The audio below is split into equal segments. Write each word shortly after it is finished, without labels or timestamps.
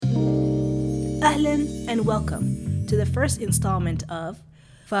Ahlan and welcome to the first installment of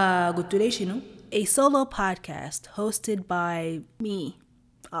فقلت لي شنو? A solo podcast hosted by me,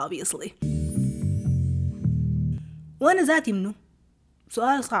 obviously. وأنا ذاتي منه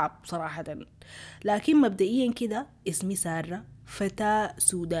سؤال صعب صراحة، لكن مبدئيا كده اسمي سارة، فتاة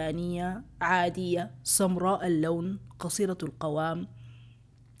سودانية عادية سمراء اللون قصيرة القوام،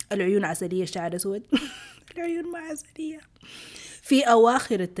 العيون عسلية الشعر أسود العيون ما عسلية، في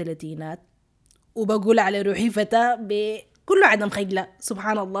أواخر الثلاثينات، وبقول على روحي فتاة بكل عدم خجلة.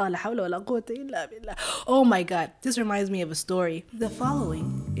 سبحان الله، لا حول ولا قوة إلا بالله. Oh my god, this reminds me of a story. The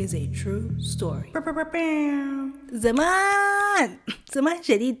following is a true story. زمان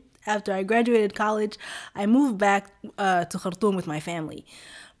شديد, after I graduated college, I moved back to Khartoum with my family.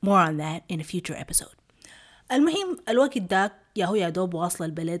 More on that in a future episode. المهم الوقت داك يا دوب واصلة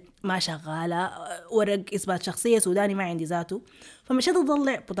البلد، ما شغالة، ورق إثبات شخصية سوداني ما عندي ذاته، فمشيت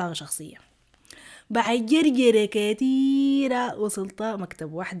أطلع بطاقة شخصية. بعد جرجرة كتيرة وصلت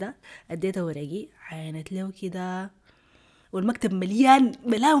مكتب واحدة، أديتها ورقي، عينت له كده، والمكتب مليان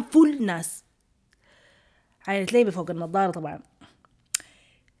فول ناس. عينت لي بفوق النظارة طبعا،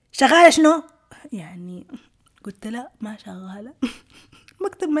 شغالة شنو؟ يعني قلت لا ما شغالة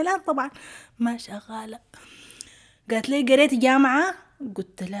مكتب مليان طبعا، ما شغالة. قالت لي قريت جامعة؟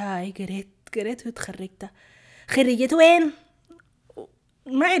 قلت لا قريت وتخرجت. خرجت وين؟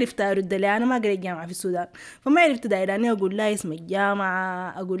 ما عرفت أرد لها، أنا ما قريت جامعة في السودان، فما عرفت دايراني أقول لها اسم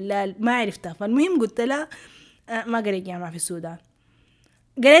الجامعة، أقول لها ما عرفتها. فالمهم قلت لها ما قريت جامعة في السودان.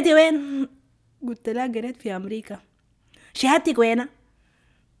 قريتي وين؟ قلت لها قريت في أمريكا. شهادتك وين؟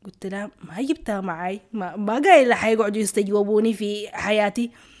 قلت لها ما جبتها معي، ما قايل لها حيقعدوا يستجوبوني في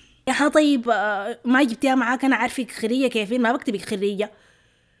حياتي. يا طيب ما جبتها معاك، أنا عارفك خريجة كيفين، ما بكتبك خريجة.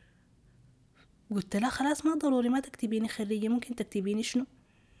 قلت لها خلاص ما ضروري ما تكتبيني خريجة، ممكن تكتبيني شنو؟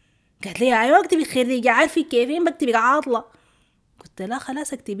 قالت لي ايوه اكتبك خريجة، عارفك كيفين بكتبك عاطلة. قلت لها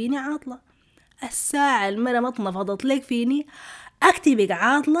خلاص اكتبيني عاطلة. الساعة المرة ما اتنفضت لك فيني، اكتبك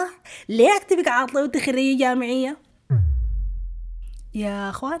عاطلة؟ ليه اكتبك عاطلة وانت خريجة جامعية؟ يا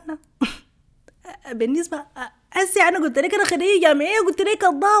اخوانا بالنسبة هسي انا قلت لك انا خريجة جامعية، قلت لك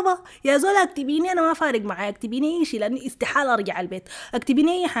كضابة يا زول، اكتبيني انا ما فارق معايا، اكتبيني اي شيء لاني استحالة ارجع البيت،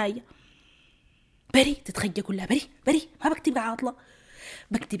 اكتبيني اي حاجة. بري تتخجى كلها، بري ما بكتبك عاطلة،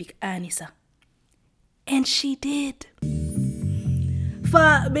 بكتبك آنسة. and she did.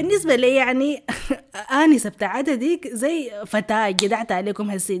 فبالنسبة لي يعني آنسة بتاعتها ديك زي فتاة جدعت عليكم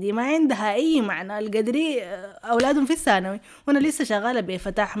هالسي دي، ما عندها أي معنى. القدري أولادهم في الثانوي وأنا لسه شغالة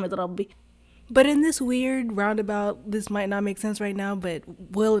بفتاة أحمد ربي. But in this weird roundabout, this might not make sense right now, but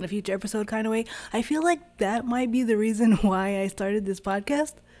will in a future episode kind of way, I feel like that might be the reason why I started this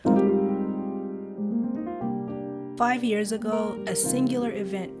podcast. 5 years ago, a singular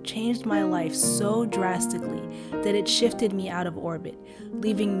event changed my life so drastically that it shifted me out of orbit,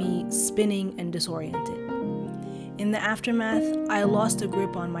 leaving me spinning and disoriented. In the aftermath, I lost a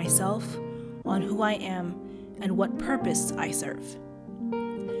grip on myself, on who I am, and what purpose I serve.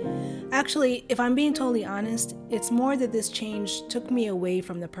 Actually, if I'm being totally honest, it's more that this change took me away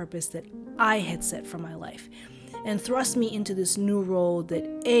from the purpose that I had set for my life and thrust me into this new role that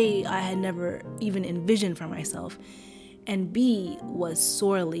A, I had never even envisioned for myself, and B, was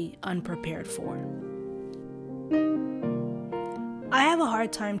sorely unprepared for. I have a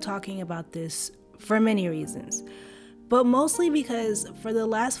hard time talking about this for many reasons, but mostly because for the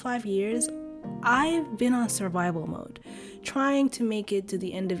last 5 years, I've been on survival mode, trying to make it to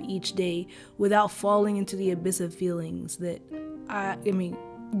the end of each day without falling into the abyss of feelings that,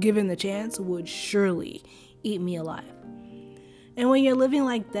 given the chance, would surely eat me alive. And when you're living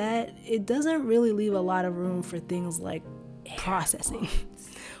like that, it doesn't really leave a lot of room for things like processing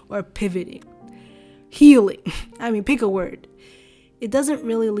or pivoting, healing. Pick a word. It doesn't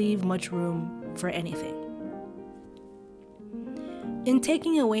really leave much room for anything. In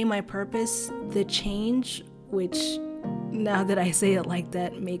taking away my purpose, the change, which now that I say it like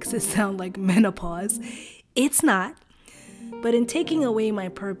that makes it sound like menopause, it's not. But in taking away my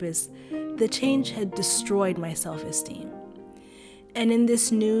purpose, the change had destroyed my self-esteem. And in this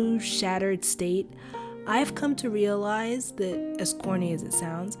new, shattered state, I've come to realize that, as corny as it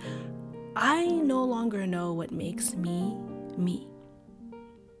sounds, I no longer know what makes me, me.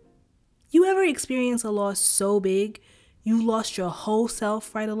 You ever experience a loss so big, you lost your whole self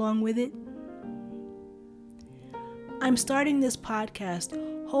right along with it? I'm starting this podcast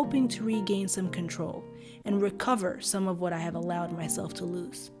hoping to regain some control and recover some of what I have allowed myself to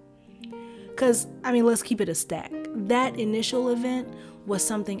lose. Because, let's keep it a stack. That initial event was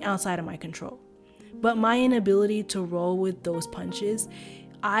something outside of my control. But my inability to roll with those punches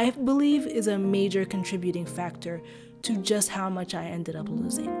I believe is a major contributing factor to just how much I ended up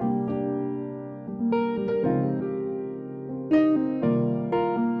losing.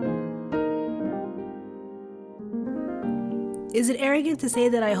 Is it arrogant to say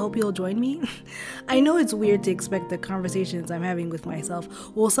that I hope you'll join me? I know it's weird to expect the conversations I'm having with myself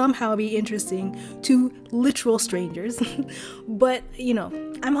will somehow be interesting to literal strangers, but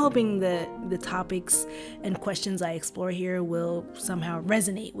I'm hoping the topics and questions I explore here will somehow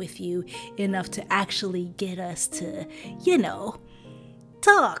resonate with you enough to actually get us to,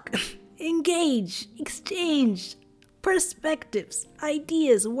 talk, engage, exchange perspectives,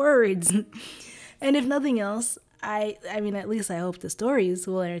 ideas, words. And if nothing else, I mean, at least I hope the stories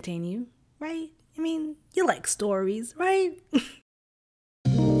will entertain you, right? I mean, you like stories, right?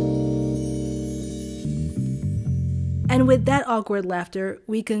 And with that awkward laughter,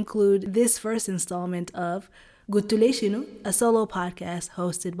 we conclude this first installment of Guttuleshinu, a solo podcast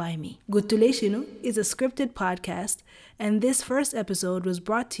hosted by me. Guttuleshinu is a scripted podcast, and this first episode was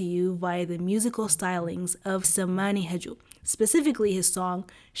brought to you via the musical stylings of Samani Haju, specifically his song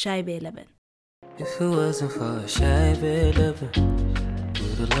Shai Be Leben. If it wasn't for Shai Be Leben,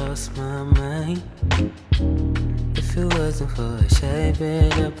 would've lost my mind. If it wasn't for Shai Be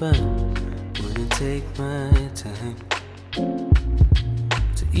Leben, wouldn't take my time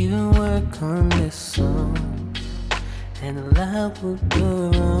to even work on this song. And a lot would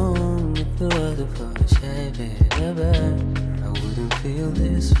go wrong if it wasn't for Shai Be Leben. I wouldn't feel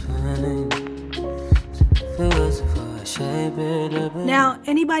this fine. If it wasn't for Shai Be Leben. Now,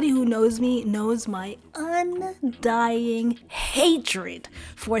 anybody who knows me knows my undying hatred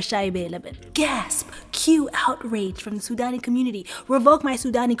for Shai Be Leben. Gasp! Cue outrage from the Sudani community. Revoke my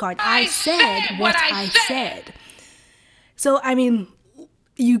Sudani card. I said what I said. So, I mean,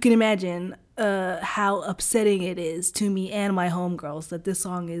 you can imagine how upsetting it is to me and my homegirls that this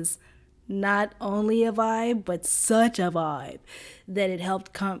song is not only a vibe, but such a vibe that it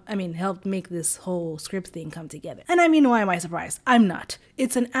helped make this whole script thing come together. And I mean, why am I surprised? I'm not.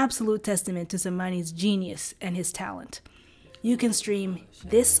 It's an absolute testament to Samani's genius and his talent. You can stream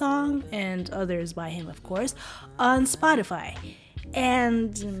this song and others by him, of course, on Spotify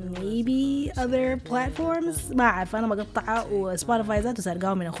and maybe other platforms. Spotify ذاته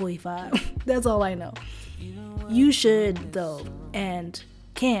سرقاه من أخوي that's all I know. You should though, and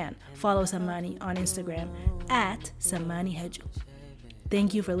can follow Samani on Instagram at Samani Haju.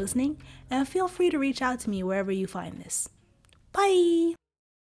 Thank you for listening, and feel free to reach out to me wherever you find this. Bye!